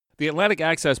The Atlantic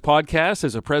Access Podcast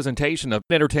is a presentation of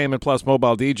Entertainment Plus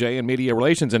Mobile DJ and Media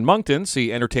Relations in Moncton. See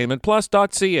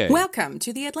entertainmentplus.ca. Welcome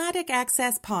to the Atlantic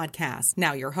Access Podcast.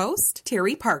 Now your host,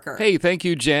 Terry Parker. Hey, thank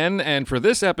you, Jen. And for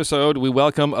this episode, we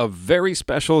welcome a very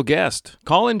special guest.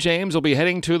 Colin James will be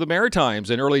heading to the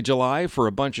Maritimes in early July for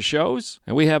a bunch of shows.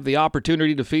 And we have the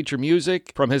opportunity to feature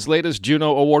music from his latest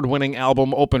Juno Award-winning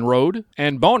album, Open Road.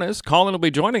 And bonus, Colin will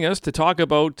be joining us to talk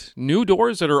about new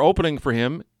doors that are opening for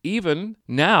him even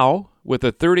now, with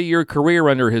a 30-year career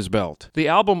under his belt. The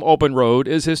album Open Road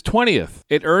is his 20th.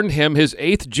 It earned him his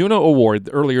 8th Juno Award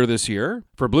earlier this year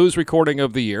for Blues Recording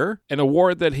of the Year, an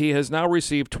award that he has now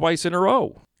received twice in a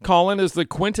row. Colin is the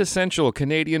quintessential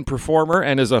Canadian performer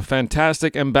and is a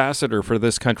fantastic ambassador for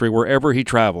this country wherever he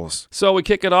travels. So we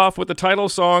kick it off with the title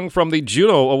song from the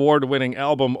Juno Award-winning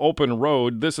album Open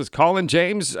Road. This is Colin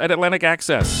James at Atlantic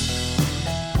Access.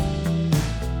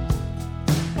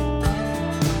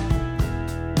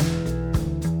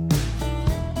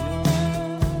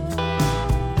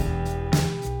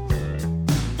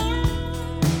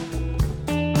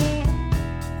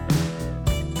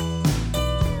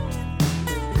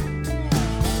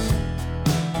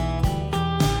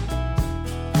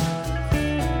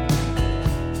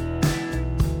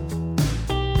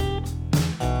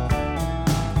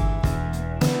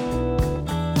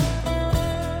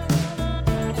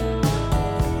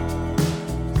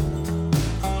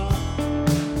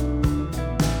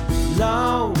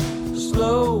 Long,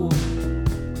 slow,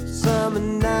 summer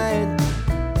night,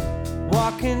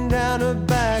 walking down a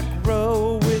back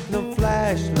road with no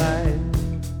flashlight.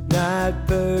 Night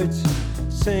birds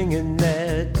singing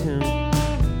their tune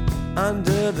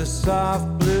under the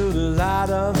soft blue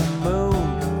light of the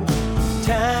moon.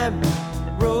 Time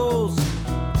rolls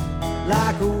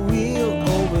like a wheel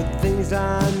over things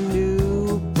I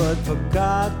knew but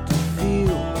forgot to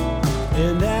feel.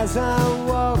 And as I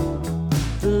walk,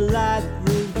 the light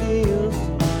reveals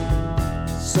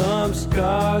some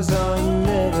scars I'm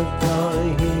never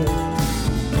gonna heal.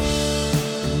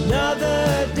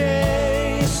 Another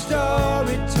day,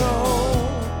 story told.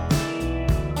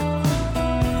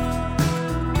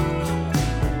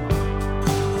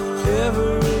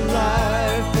 Every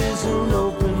life is an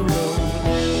open road.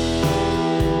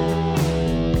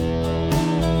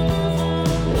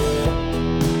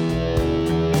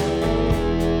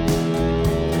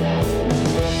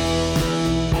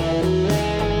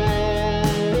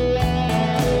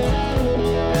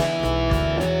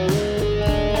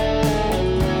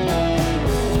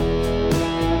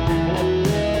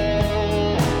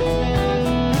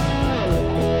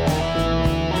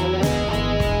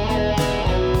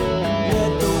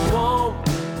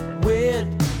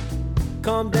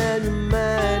 Calm down your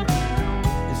mind,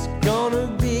 it's gonna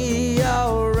be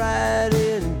alright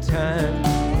in time.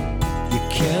 You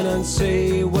can't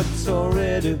unsay what's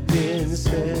already been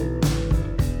said.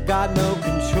 Got no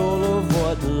control of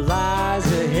what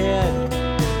lies ahead.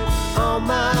 On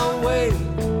my way,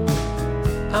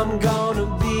 I'm gonna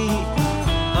be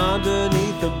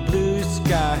underneath the blue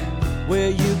sky,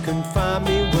 where you can find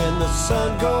me when the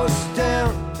sun goes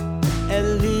down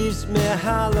and leaves me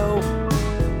hollow.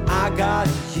 I got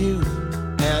you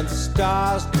and the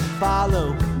stars to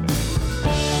follow.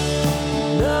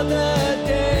 Another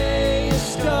day, a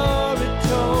story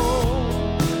told.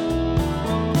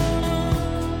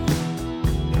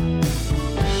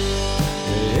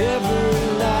 Every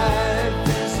life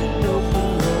is an open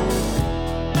road.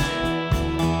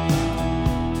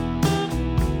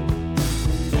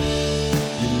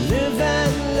 You live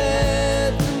and let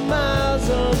the miles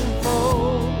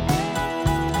unfold.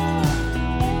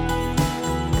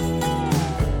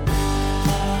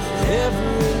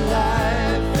 Every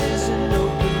life is an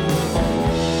open road.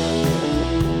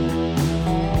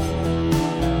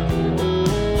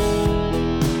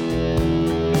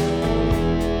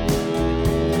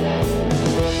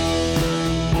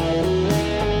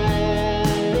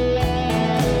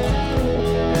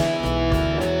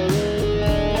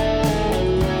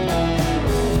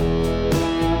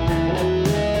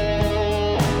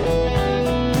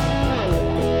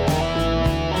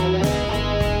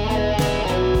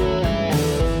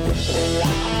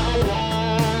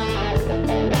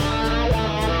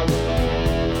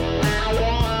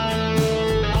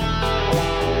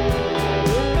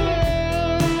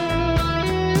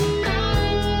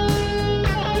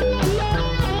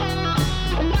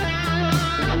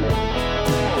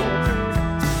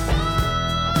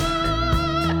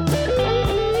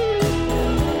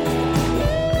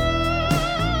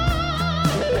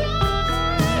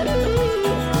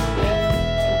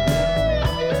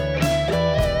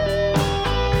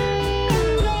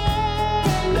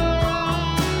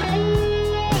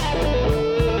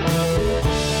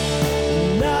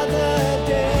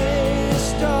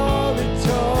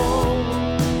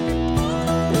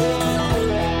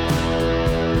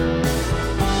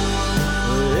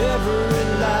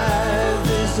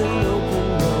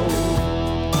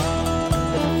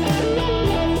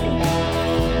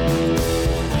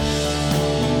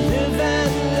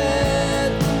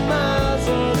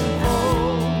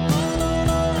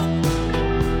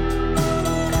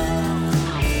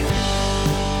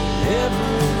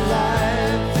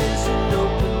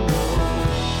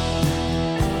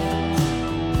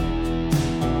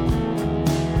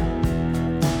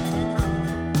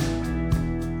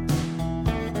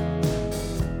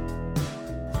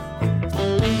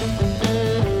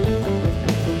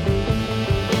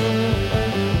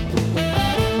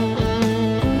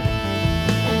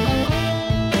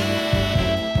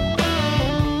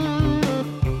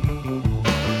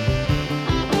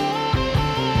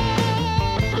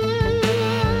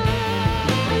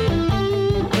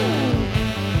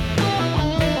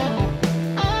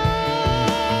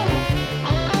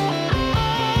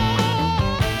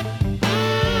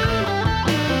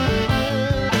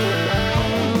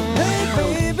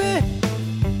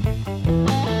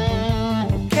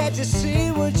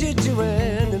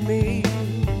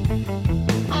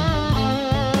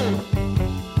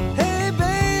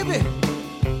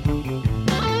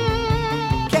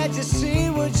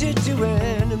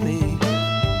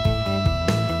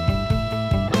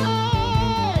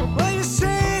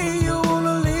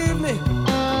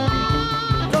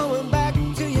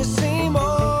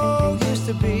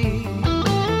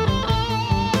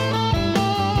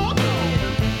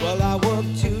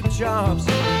 jobs,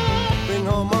 bring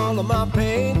home all of my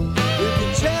pain. If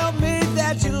you tell me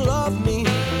that you love me,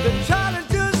 then try to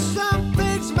do some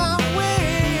things my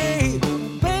way.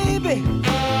 Baby,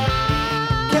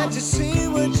 can't you see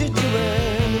what you're doing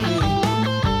to me?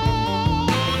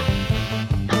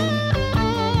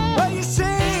 Well, you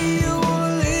say you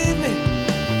wanna leave me,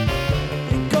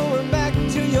 you're going back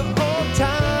to your old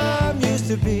time used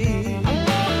to be.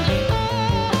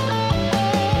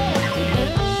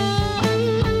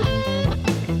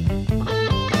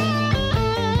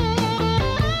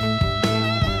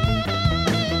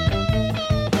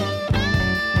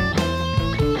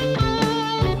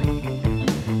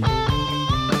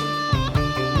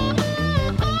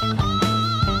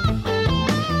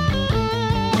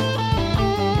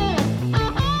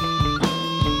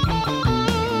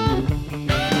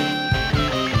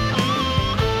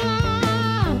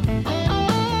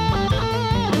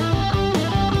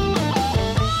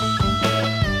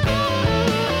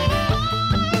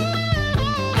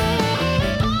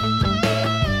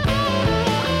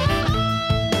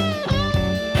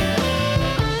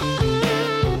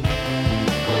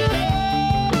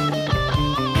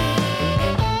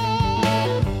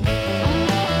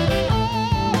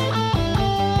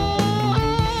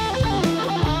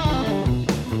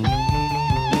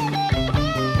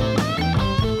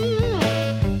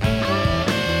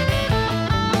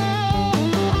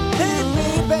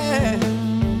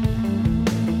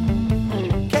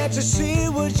 To see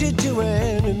what you're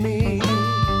doing to me.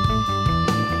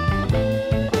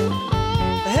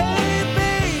 Hey,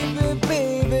 baby,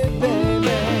 baby, baby,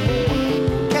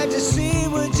 can't you see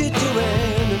what you're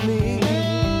doing to me?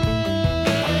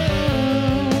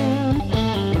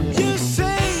 You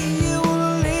say you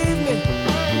wanna leave me,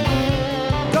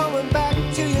 going back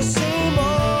to your same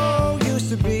old used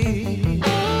to be.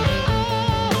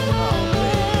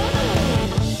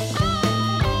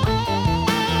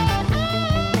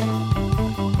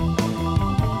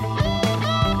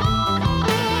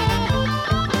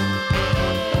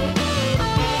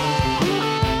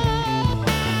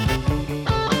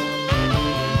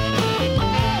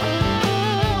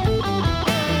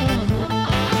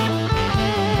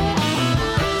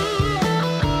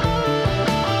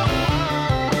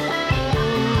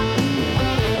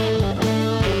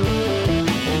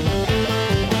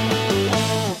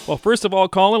 Well, first of all,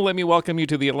 Colin, let me welcome you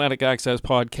to the Atlantic Access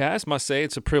podcast. Must say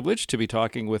it's a privilege to be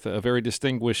talking with a very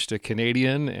distinguished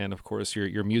Canadian and, of course,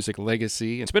 your music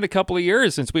legacy. It's been a couple of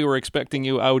years since we were expecting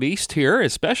you out east here,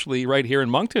 especially right here in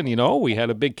Moncton. You know, we had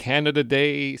a big Canada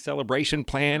Day celebration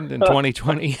planned in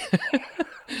 2020.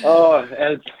 Oh,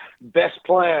 and best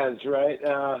plans, right?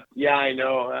 Yeah, I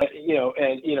know.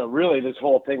 Really this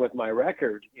whole thing with my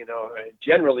record,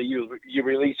 generally you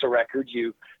release a record,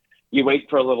 you wait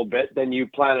for a little bit, then you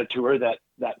plan a tour that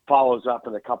follows up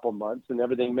in a couple months, and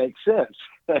everything makes sense.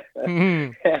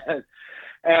 Mm-hmm.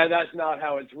 and that's not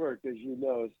how it's worked, as you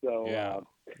know. So yeah.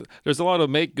 There's a lot of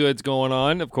make goods going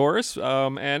on, of course,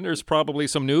 and there's probably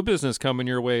some new business coming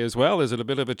your way as well. Is it a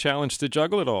bit of a challenge to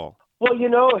juggle it all? Well,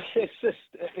 it's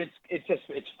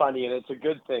funny, and it's a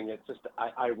good thing. It's just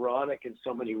ironic in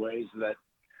so many ways that.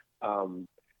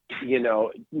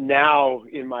 Now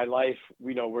in my life,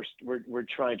 we're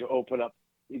trying to open up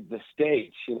the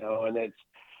States, and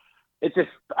it's just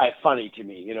funny to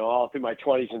me, all through my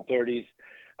 20s and 30s.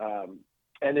 And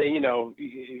then,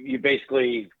 you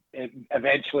basically,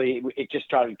 eventually it just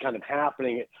started kind of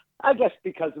happening, I guess,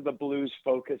 because of the blues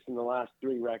focus in the last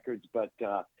three records. But,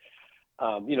 the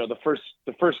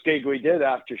first gig we did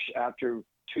after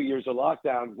 2 years of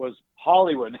lockdown was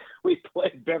Hollywood. We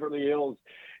played Beverly Hills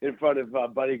in front of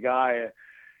Buddy Guy.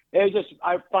 It was just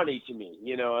funny to me,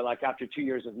 like after 2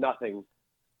 years of nothing,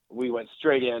 we went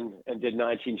straight in and did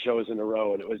 19 shows in a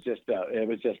row, and it was just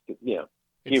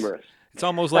humorous. It's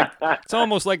almost like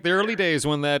the early days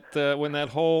when that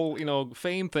whole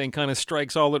fame thing kind of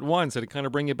strikes all at once, and it kind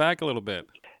of bring you back a little bit.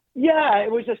 Yeah, it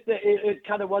was just it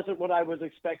kind of wasn't what I was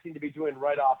expecting to be doing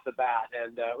right off the bat,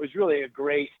 and it was really a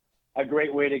great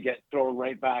way to get thrown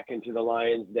right back into the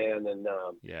lion's den and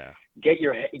get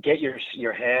your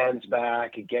hands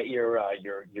back, get your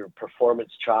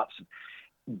performance chops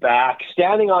back,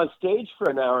 standing on stage for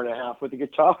an hour and a half with a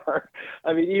guitar.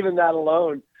 I mean, even that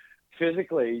alone,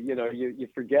 physically, you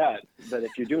forget that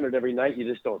if you're doing it every night, you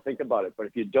just don't think about it. But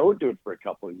if you don't do it for a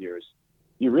couple of years,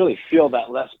 you really feel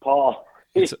that Les Paul.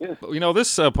 This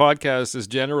podcast is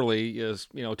generally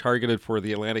targeted for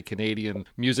the Atlantic Canadian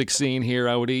music scene here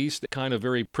out east. Kind of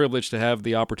very privileged to have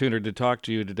the opportunity to talk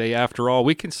to you today. After all,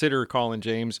 we consider Colin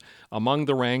James among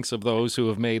the ranks of those who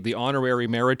have made the honorary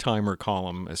Maritimer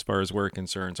column as far as we're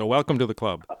concerned. So welcome to the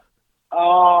club.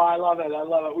 Oh, I love it. I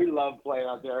love it. We love playing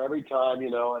out there every time,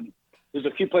 and there's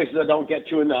a few places I don't get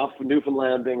to enough,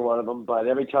 Newfoundland being one of them, but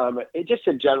every time, it just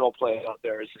in general playing out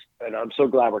there is just, and I'm so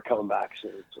glad we're coming back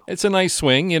soon. So. It's a nice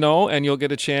swing, and you'll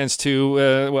get a chance to,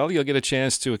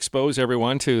 expose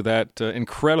everyone to that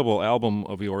incredible album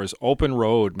of yours, Open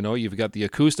Road. You've got the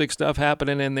acoustic stuff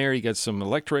happening in there, you got some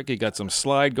electric, you got some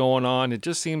slide going on. It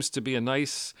just seems to be a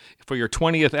nice, for your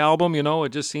 20th album, it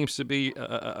just seems to be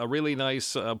a really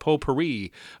nice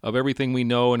potpourri of everything we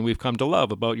know and we've come to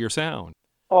love about your sound.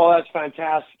 Oh, that's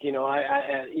fantastic.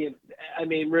 I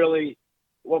mean, really,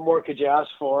 what more could you ask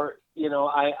for?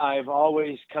 I've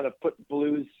always kind of put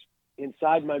blues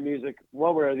inside my music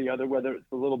one way or the other, whether it's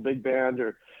the little big band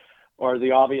or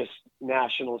the obvious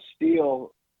national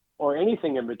steel or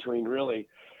anything in between, really.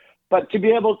 But to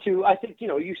be able to, I think,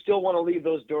 you still want to leave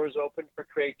those doors open for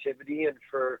creativity and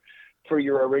for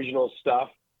your original stuff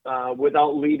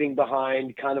without leaving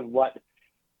behind kind of what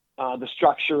the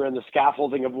structure and the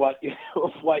scaffolding of what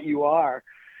you are.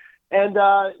 And,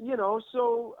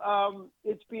 so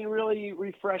it's been really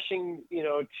refreshing,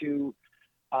 to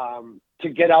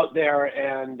get out there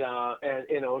and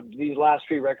these last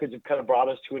 3 records have kind of brought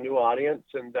us to a new audience.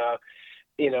 And,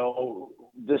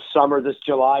 this summer, this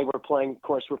July, we're playing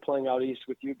out east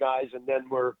with you guys. And then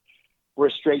we're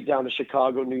straight down to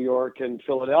Chicago, New York, and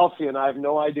Philadelphia. And I have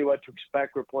no idea what to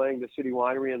expect. We're playing the City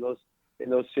Winery in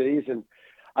those cities. And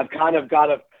I've kind of got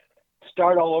to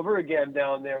start all over again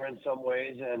down there in some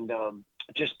ways and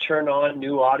just turn on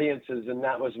new audiences. And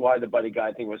that was why the Buddy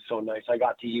Guy thing was so nice. I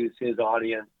got to use his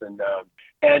audience and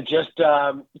just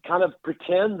kind of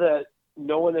pretend that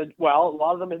no one had, a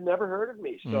lot of them had never heard of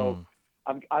me. So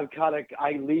I have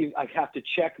to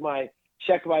check my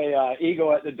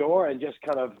ego at the door and just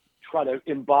kind of try to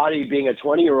embody being a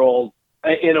 20-year-old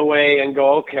in a way and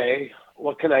go, okay,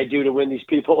 what can I do to win these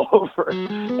people over?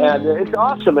 And it's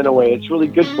awesome in a way. It's really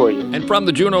good for you. And from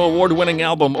the Juno Award-winning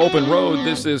album Open Road,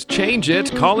 this is Change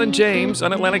It, Colin James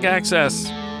on Atlantic Access.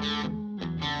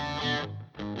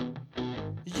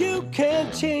 You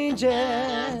can't change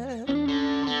it.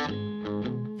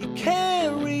 You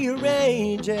can't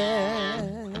rearrange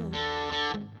it.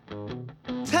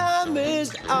 Time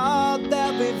is all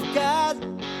that we've got.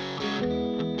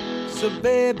 So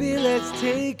baby, let's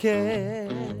take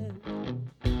it.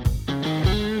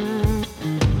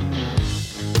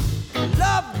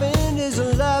 Loving is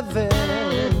loving.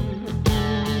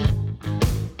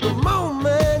 The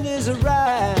moment is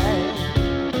right.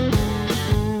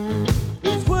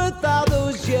 It's worth all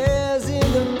those years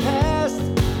in the past.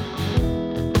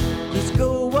 Let's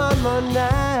go one more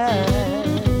night.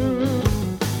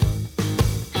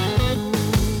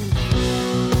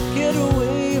 Get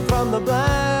away from the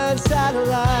blind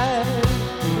satellite.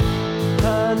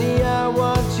 Honey, I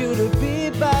want you to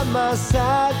be by my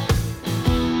side.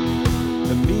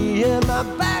 Me and my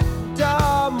back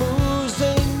door moves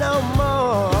ain't no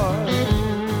more.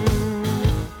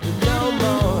 No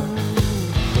more.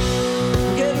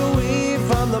 Get away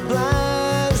from the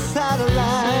blind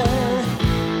satellite.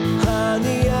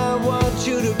 Honey, I want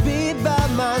you to be by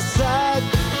my side.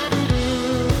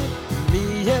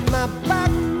 Me and my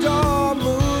back door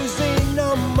moves ain't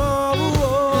no more.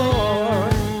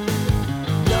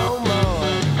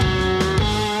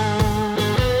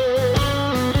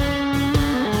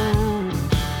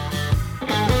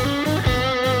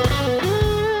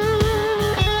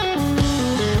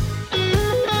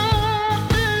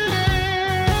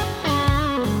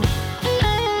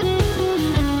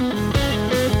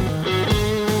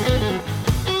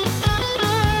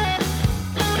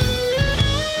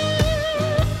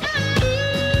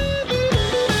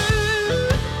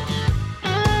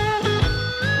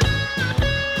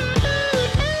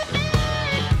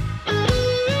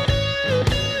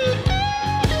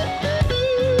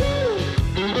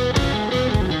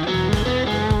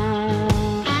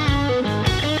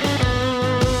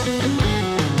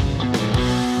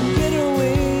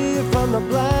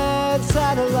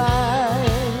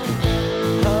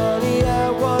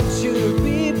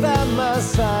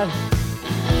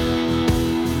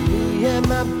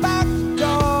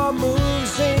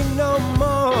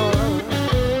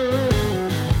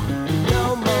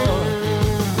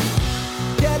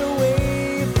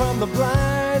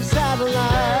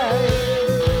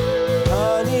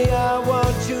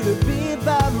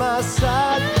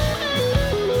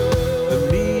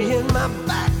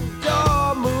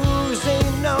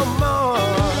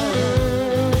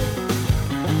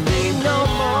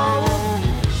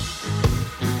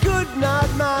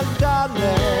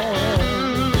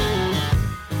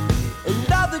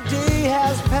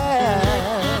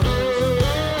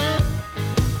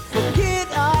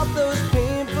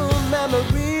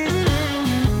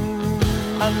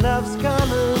 our love's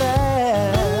gonna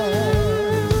last.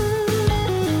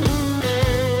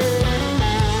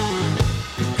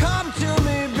 Come to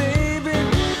me, baby.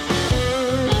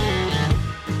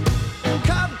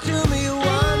 Come to me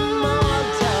one more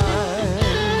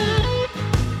time.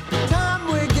 Time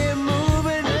we get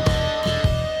moving.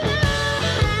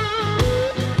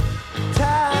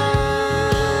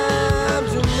 Time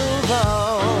to move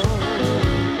on.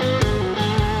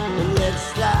 Let's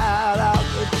slide out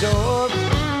the door.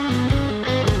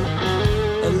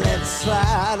 Let's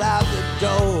slide out the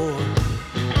door.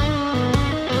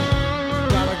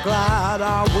 Gotta glide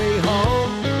our way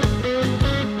home.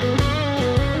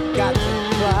 Got to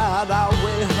glide our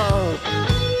way home.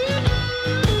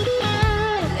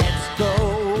 Let's go,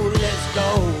 let's go.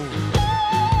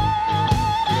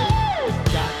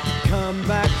 Got to come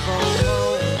back from home.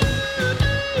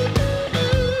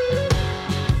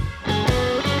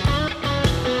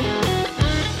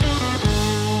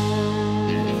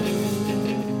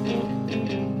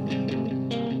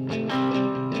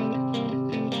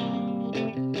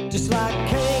 Just like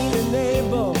Cain and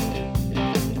Abel,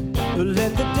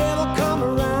 let the devil come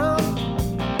around.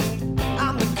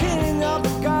 I'm the king of the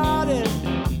garden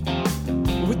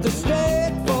with the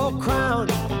snake for a crown.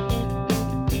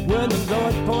 When the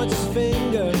Lord points his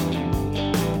finger,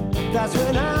 that's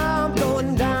when I'm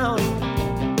going down.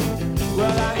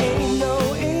 Well, I ain't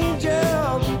no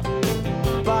angel,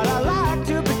 but I like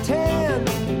to pretend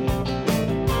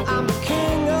I'm the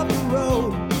king of the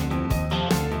road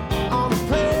on the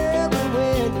prairie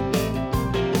wind.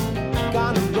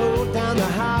 Gonna roll down the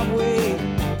highway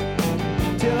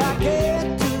till I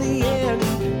get to the end.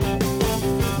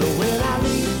 But when I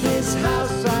leave this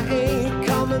house, I ain't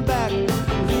coming back.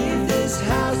 Leave this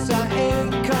house, I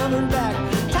ain't coming back.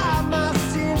 Tie my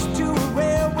sins to a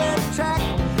railway track.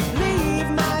 Leave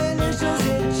my initials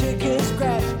in chicken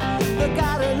scratch. The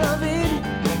garden of Eden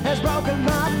has broken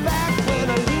my back. When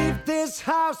I leave this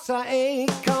house, I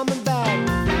ain't coming back.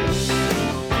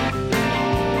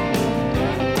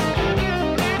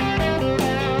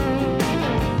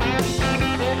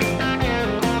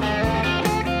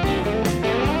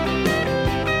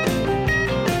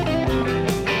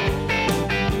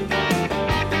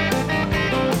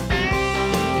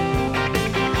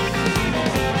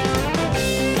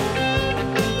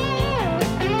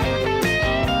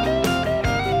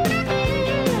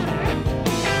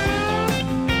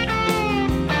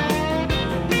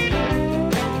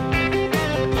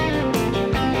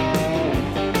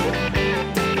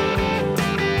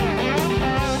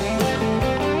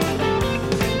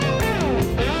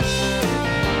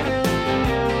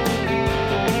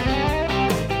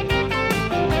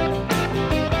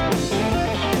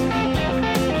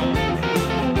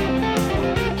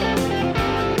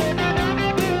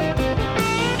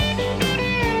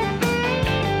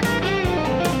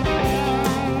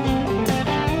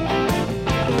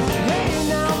 Hey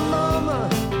now, mama,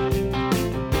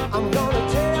 I'm gonna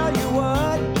tell you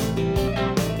what.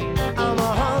 I'm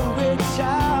a hungry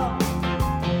child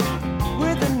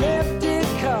with an empty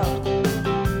cup.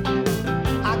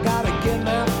 I gotta get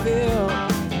my fill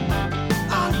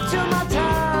until my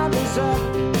time is up.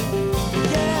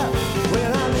 Yeah,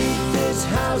 when I leave this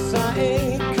house, I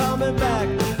ain't coming back.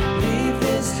 Leave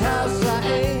this house, I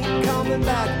ain't coming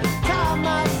back. Tie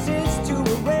my sins to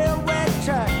a railway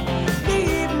track.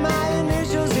 Leave my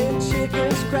initials in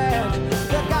chicken scratch.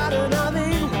 The garden of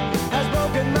Eden has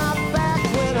broken my back.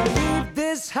 When I leave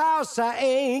this house, I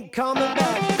ain't coming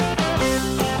back.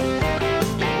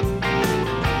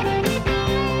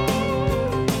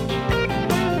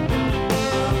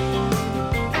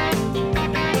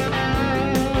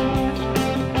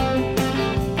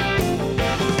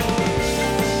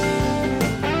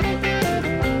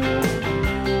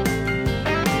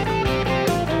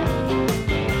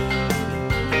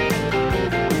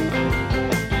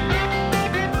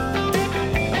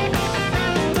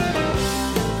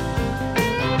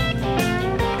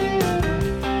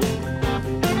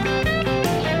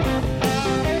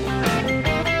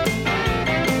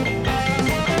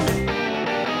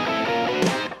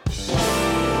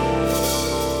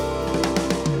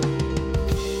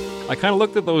 I kind of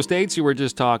looked at those dates you were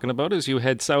just talking about as you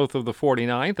head south of the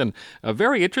 49th, and a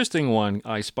very interesting one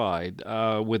I spied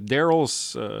with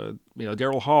Daryl's,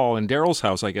 Daryl Hall and Daryl's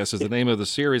House, I guess is the name of the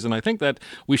series. And I think that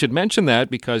we should mention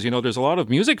that because, there's a lot of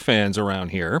music fans around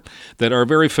here that are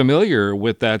very familiar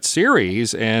with that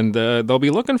series, and they'll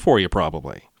be looking for you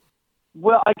probably.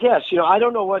 Well, I guess, I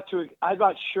don't know what to, I'm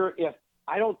not sure if,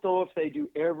 I don't know if they do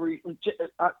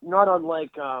not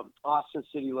unlike Austin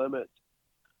City Limits.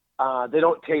 they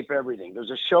don't tape everything.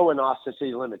 There's a show in Austin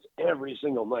City Limits every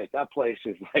single night. That place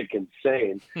is like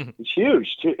insane. It's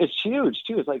huge too.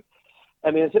 It's like,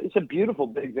 I mean, it's a beautiful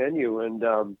big venue,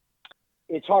 and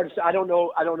it's hard to say. I don't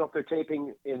know if they're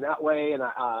taping in that way, and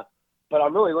but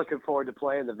I'm really looking forward to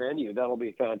playing the venue. That'll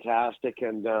be fantastic.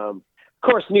 And of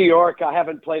course, New York. I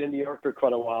haven't played in New York for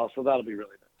quite a while, so that'll be really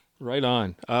nice. Right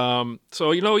on.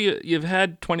 So, you've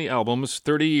had 20 albums,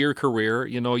 30-year career.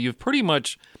 You've pretty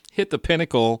much hit the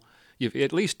pinnacle. You've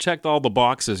at least checked all the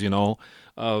boxes,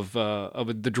 of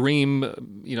the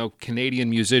dream, Canadian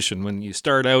musician. When you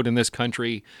start out in this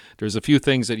country, there's a few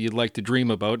things that you'd like to dream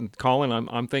about. And Colin,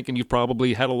 I'm thinking you've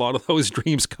probably had a lot of those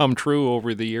dreams come true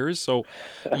over the years. So,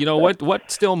 what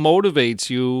still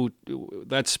motivates you?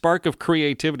 That spark of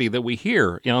creativity that we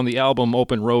hear on the album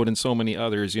Open Road and so many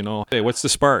others. Hey, what's the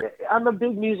spark? I'm a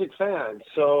big music fan,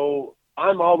 so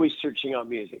I'm always searching out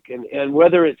music, and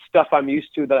whether it's stuff I'm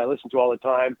used to that I listen to all the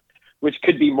time, which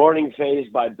could be Morning Phase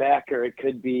by Beck, or it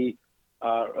could be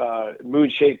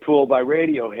Moonshaped Pool by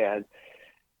Radiohead.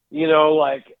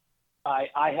 Like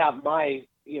I have my,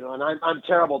 and I'm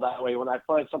terrible that way. When I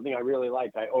find something I really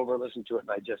like, I over-listen to it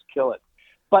and I just kill it.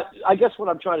 But I guess what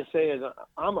I'm trying to say is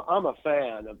I'm a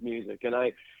fan of music,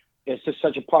 and it's just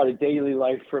such a part of daily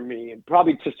life for me, and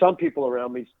probably to some people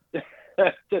around me,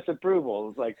 disapproval.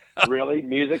 It's like, really,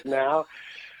 music now?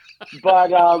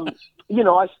 But I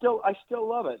still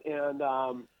love it, and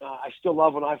I still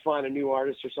love when I find a new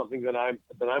artist or something that I'm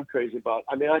crazy about.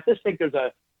 I mean, I just think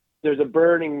there's a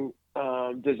burning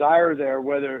desire there,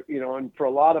 whether and for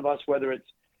a lot of us, whether it's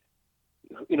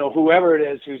whoever it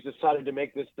is who's decided to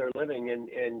make this their living, and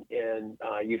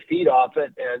you feed off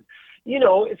it, and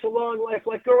it's a long life.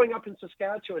 Like growing up in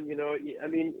Saskatchewan, I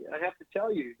mean, I have to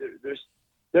tell you,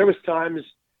 there was times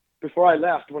before I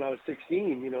left when I was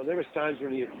 16, there was times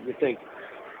when you think,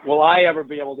 will I ever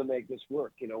be able to make this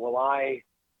work? Will I?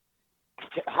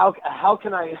 How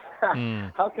can I?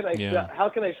 How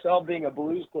can I sell being a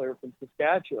blues player from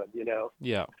Saskatchewan?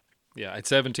 Yeah, at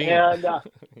 17. And they're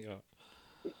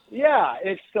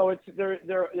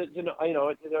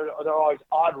always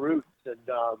odd routes, and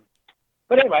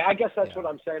but anyway, I guess that's what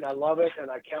I'm saying. I love it, and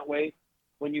I can't wait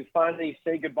when you finally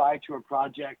say goodbye to a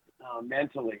project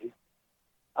mentally.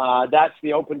 That's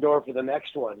the open door for the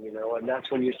next one, and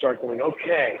that's when you start going,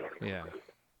 okay,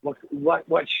 what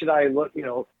should I look,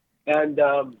 and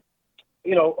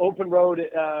Open Road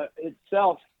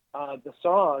itself, the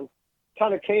song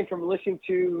kind of came from listening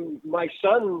to, my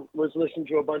son was listening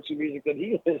to a bunch of music that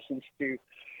he listens to,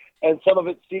 and some of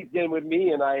it seeped in with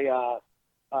me, and I,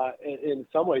 in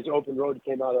some ways, Open Road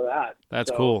came out of that.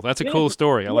 That's cool. That's a cool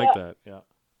story. I like that. Yeah.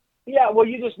 Yeah. Well,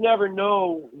 you just never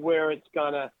know where it's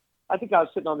gonna. I think I was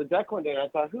sitting on the deck one day and I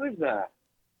thought, who is that?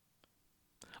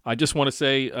 I just want to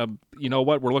say, you know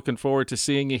what? We're looking forward to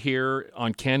seeing you here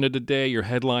on Canada Day. You're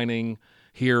headlining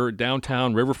here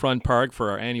downtown Riverfront Park for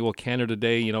our annual Canada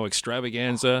Day,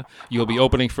 extravaganza. You'll be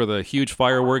opening for the huge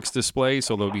fireworks display,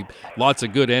 so there'll be lots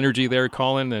of good energy there,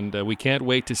 Colin, and we can't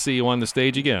wait to see you on the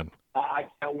stage again. I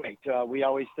can't wait. We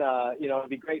always, it'd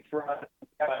be great for us to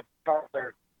have a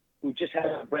partner who just had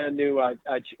a brand new, him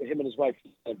and his wife,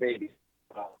 a baby.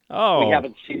 We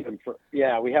haven't seen him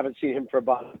for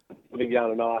about living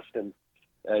down in Austin.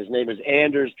 His name is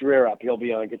Anders Dreerup. He'll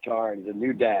be on guitar, and he's a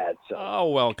new dad. So. Oh,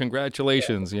 well,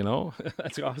 congratulations,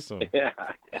 That's awesome. Yeah.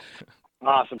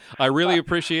 Awesome. I really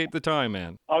appreciate the time,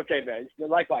 man. Okay, man.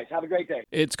 Likewise. Have a great day.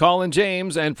 It's Colin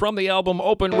James, and from the album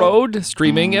Open Road,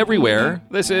 streaming everywhere,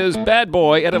 this is Bad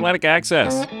Boy at Atlantic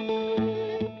Access.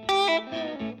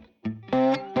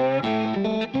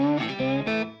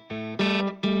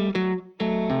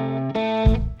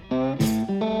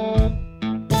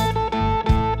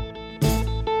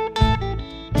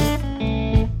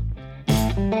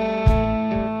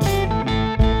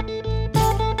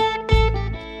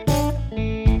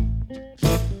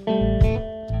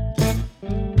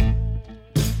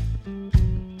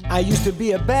 I used to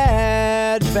be a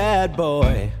bad, bad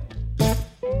boy.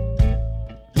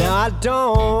 Now I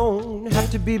don't have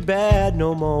to be bad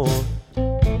no more.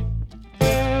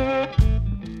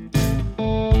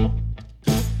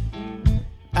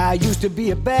 I used to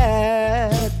be a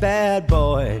bad, bad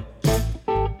boy.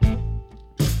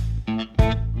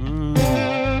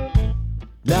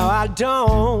 Now I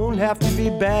don't have to be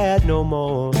bad no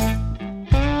more.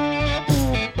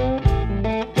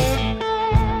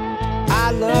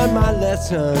 I learned my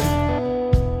lesson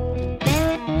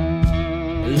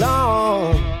a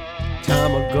long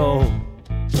time ago.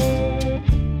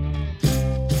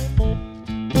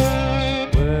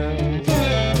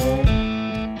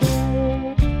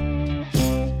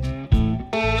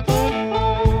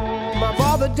 My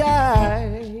father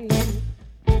died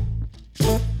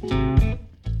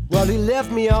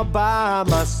left me all by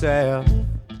myself.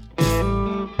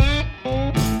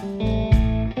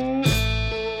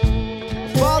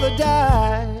 Father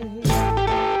died.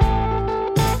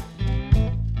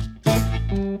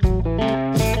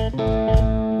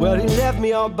 Well, he left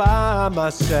me all by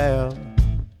myself.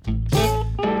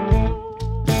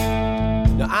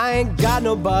 Now I ain't got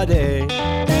nobody.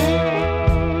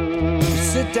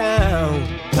 Sit down,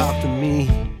 talk to me.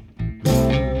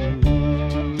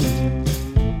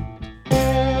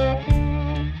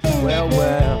 Well,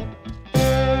 well.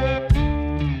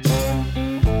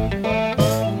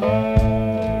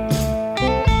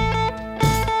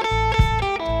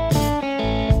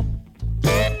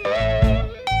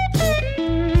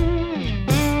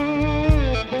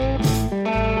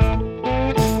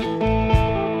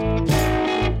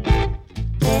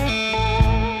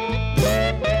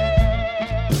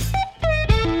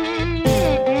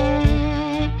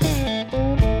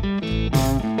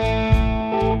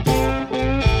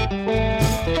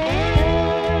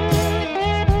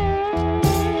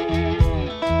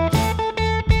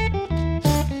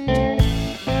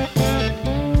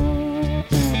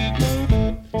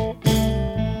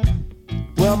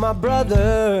 My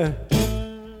brother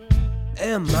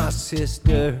and my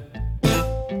sister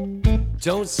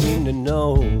don't seem to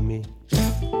know me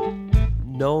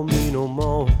no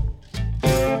more.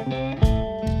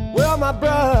 Well, my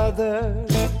brother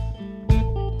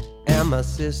and my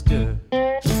sister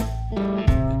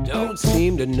don't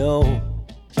seem to know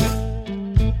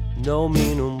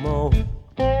me no more.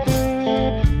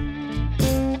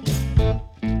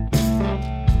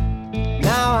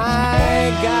 Now I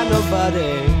ain't got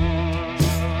nobody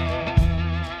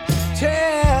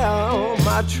tell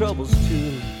my troubles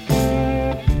to.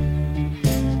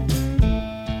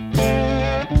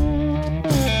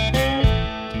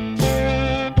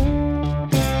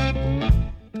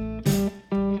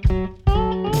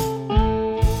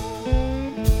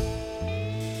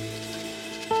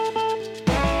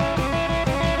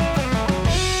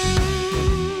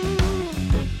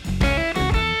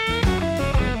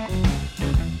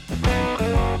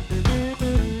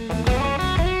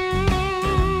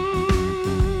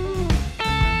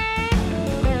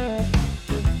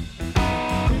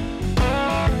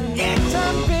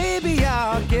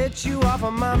 You off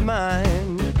of my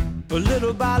mind, but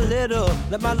little by little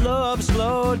let my love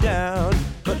slow down.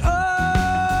 But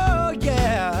oh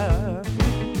yeah,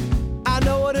 I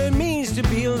know what it means to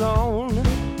be alone.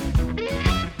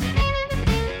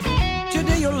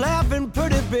 Today you're laughing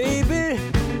pretty, baby.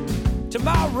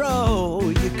 Tomorrow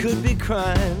you could be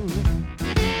crying.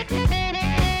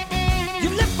 You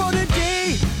live for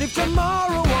today, live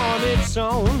tomorrow on its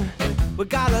own. We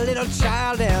got a little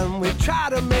child and we try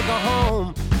to make a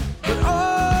home. But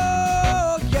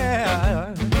oh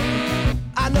yeah,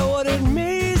 I know what it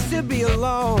means to be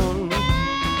alone.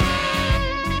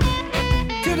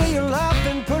 Today you're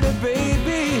laughing pretty,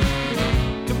 baby.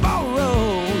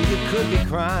 Tomorrow you could be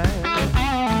crying.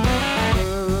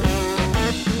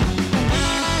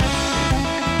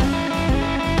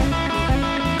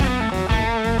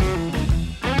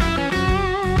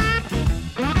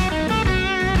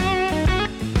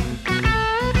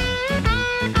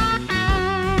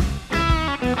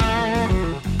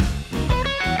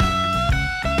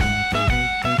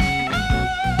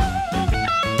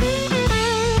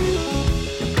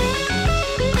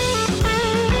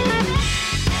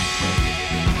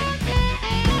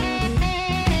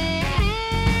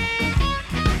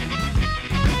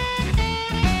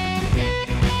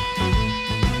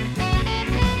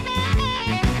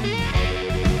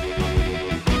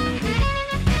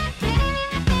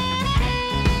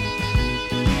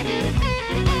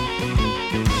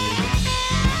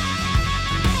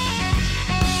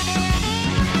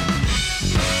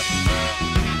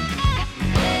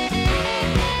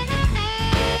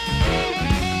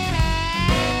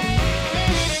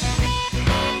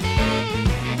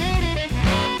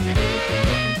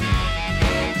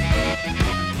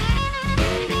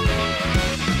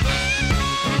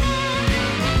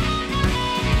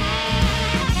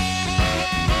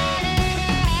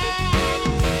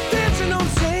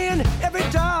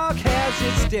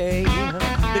 Day.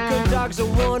 The good dogs are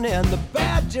won and the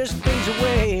bad just fades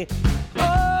away.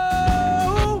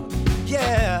 Oh,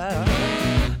 yeah,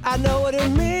 I know what it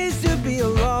means to be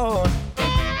alone.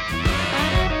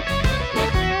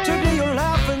 Today you're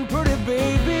laughing pretty,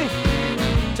 baby.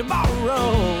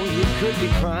 Tomorrow you could be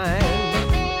crying.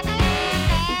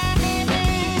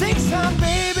 Takes time,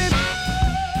 baby.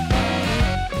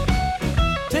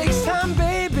 Takes time,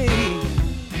 baby.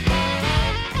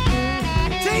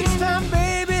 Takes time, baby.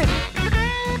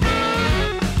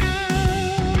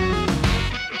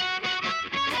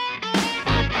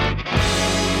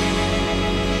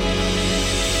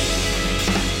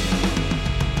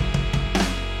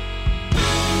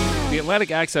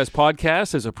 Atlantic Access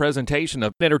Podcast is a presentation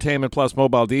of Entertainment Plus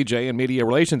Mobile DJ and Media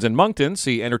Relations in Moncton.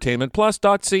 See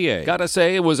entertainmentplus.ca. Gotta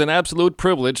say, it was an absolute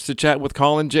privilege to chat with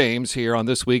Colin James here on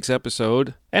this week's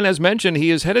episode. And as mentioned, he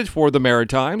is headed for the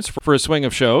Maritimes for a swing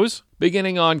of shows.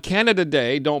 Beginning on Canada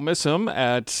Day, don't miss him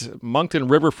at Moncton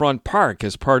Riverfront Park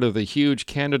as part of the huge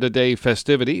Canada Day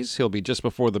festivities. He'll be just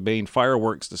before the main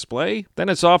fireworks display. Then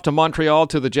it's off to Montreal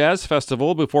to the Jazz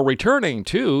Festival before returning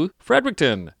to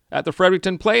Fredericton at the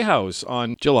Fredericton Playhouse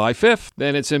on July 5th.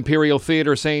 Then it's Imperial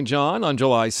Theatre St. John on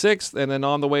July 6th, and then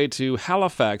on the way to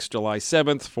Halifax July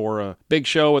 7th for a big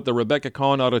show at the Rebecca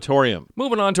Cohn Auditorium.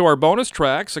 Moving on to our bonus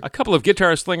tracks, a couple of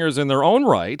guitar slingers in their own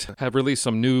right have released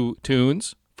some new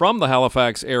tunes. From the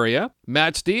Halifax area,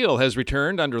 Matt Steele has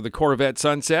returned under the Corvette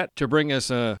Sunset to bring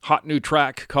us a hot new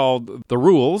track called The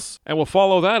Rules, and we'll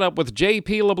follow that up with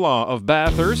J.P. LeBlanc of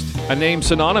Bathurst, a name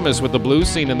synonymous with the blues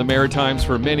scene in the Maritimes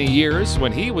for many years.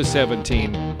 When he was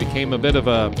 17, became a bit of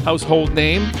a household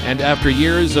name, and after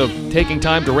years of taking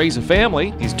time to raise a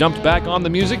family, he's jumped back on the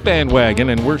music bandwagon,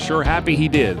 and we're sure happy he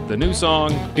did. The new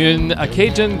song, Une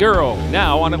Cajun Girl,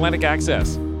 now on Atlantic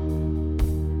Access.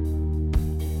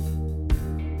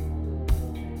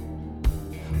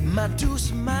 Ma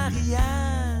douce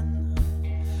Marianne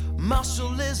marche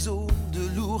sur les eaux de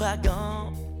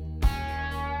l'ouragan.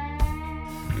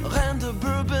 Reine de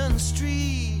Bourbon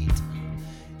Street,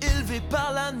 élevée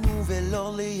par la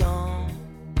Nouvelle-Orléans.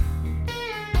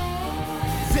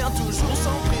 Vient toujours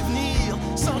sans prévenir,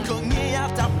 sans cogner à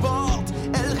ta porte.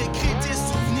 Elle récrée tes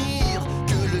souvenirs,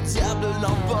 que le diable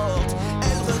l'emporte.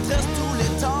 Elle redresse tous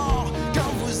les torts,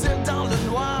 quand vous êtes dans le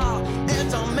noir. Elle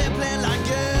t'en met plein la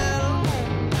gueule.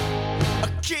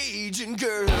 Cajun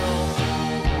girl.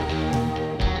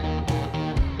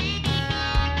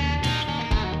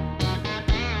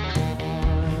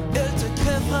 Elle te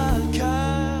crèvera le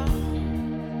cœur,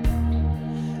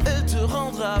 elle te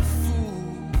rendra fou.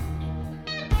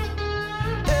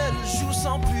 Elle joue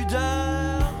sans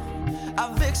pudeur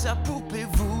avec sa poupée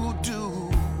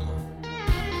voodoo.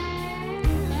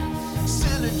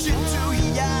 C'est le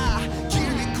Jinjuya qui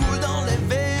lui coule dans les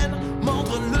veines,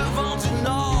 montre le vent du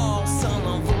nord.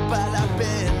 Pas la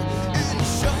peine, une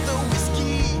shot de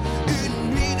whisky, une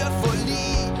nuit de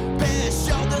folie,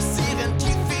 pêcheur de sirène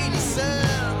qui finit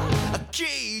seul. A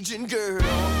Cajun girl,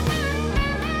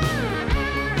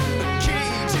 a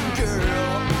Cajun girl.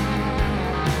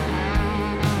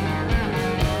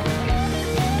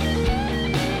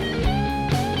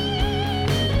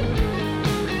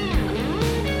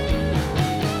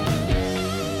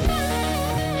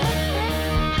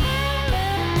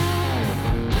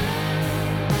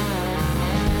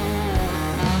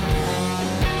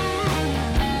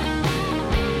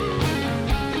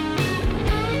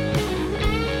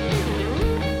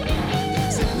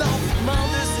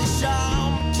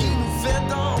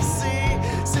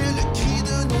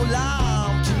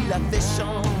 La fait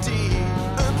chanter,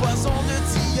 un poison de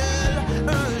tilleul,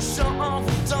 un chant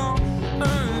envoûtant,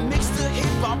 un mix de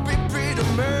hip-hop et puis de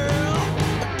myrrhe.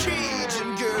 A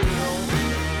Cajun girl,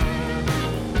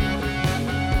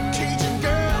 Cajun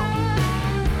girl,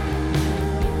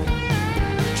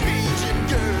 Cajun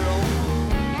girl.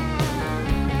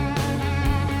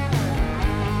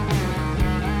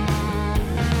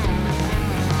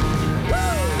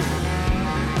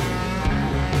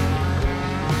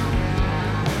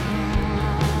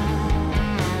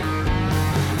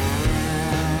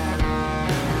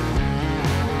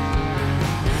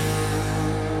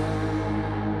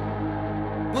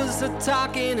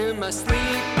 Talking in my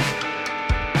sleep.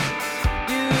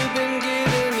 You've been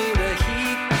giving me the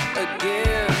heat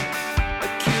again,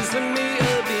 accusing me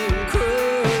of being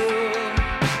cruel.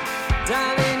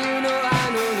 Darling, you know I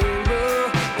know the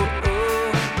rules.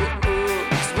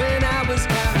 'Cause when I was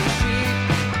counting sheep,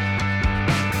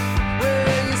 were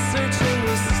you searching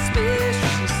with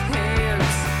suspicious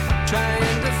hands,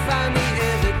 trying to find the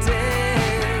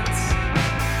evidence?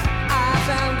 I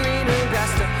found greener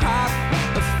grass to hop.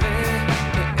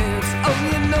 Oh,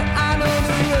 you know I know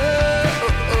the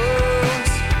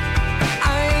rules. I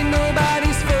ain't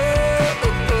nobody's fool,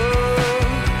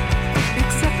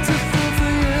 except a fool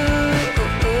for you.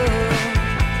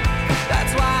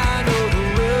 That's why I know the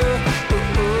rules.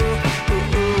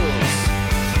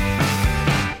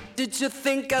 Did you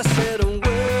think I said a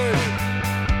word?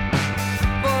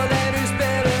 4 letters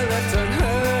better left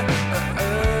unheard.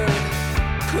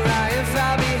 Crying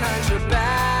foul behind your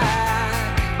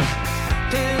back.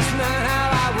 It's not how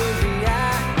I would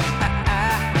react.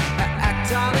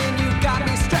 Darling, you got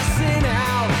me stressing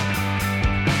out.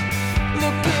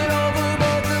 Looking over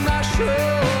both of my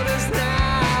shoulders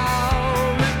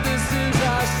now. If this is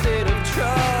our state of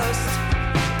trust,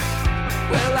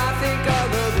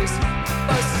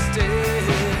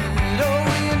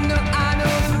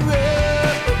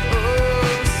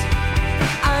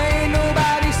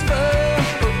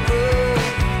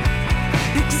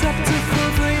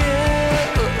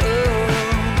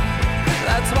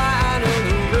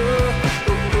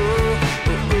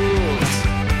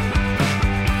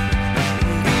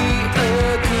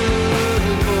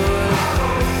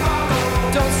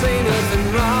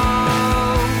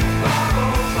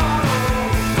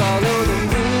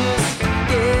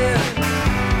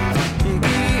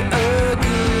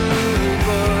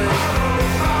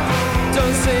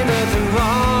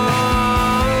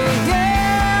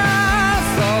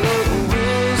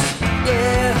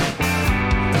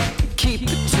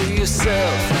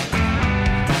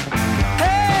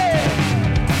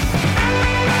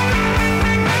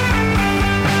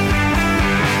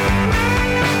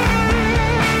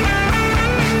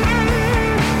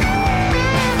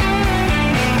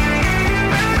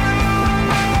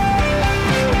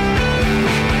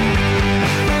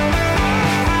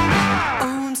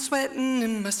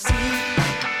 seat.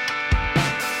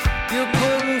 You're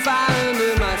putting fire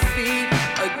under my feet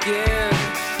again,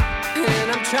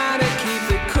 and I'm trying to keep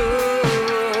it cool.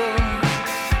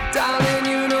 Darling,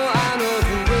 you know I know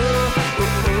the rules.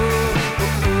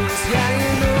 Yeah,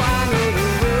 you know I know the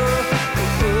rules.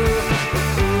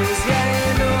 Yeah,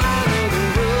 you know I know the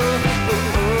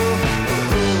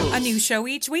rules. A new show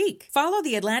each week. Follow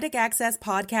the Atlantic Access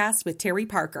podcast with Terry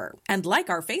Parker and like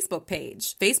our Facebook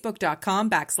page,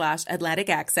 facebook.com/Atlantic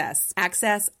Access.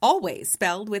 Access always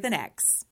spelled with an X.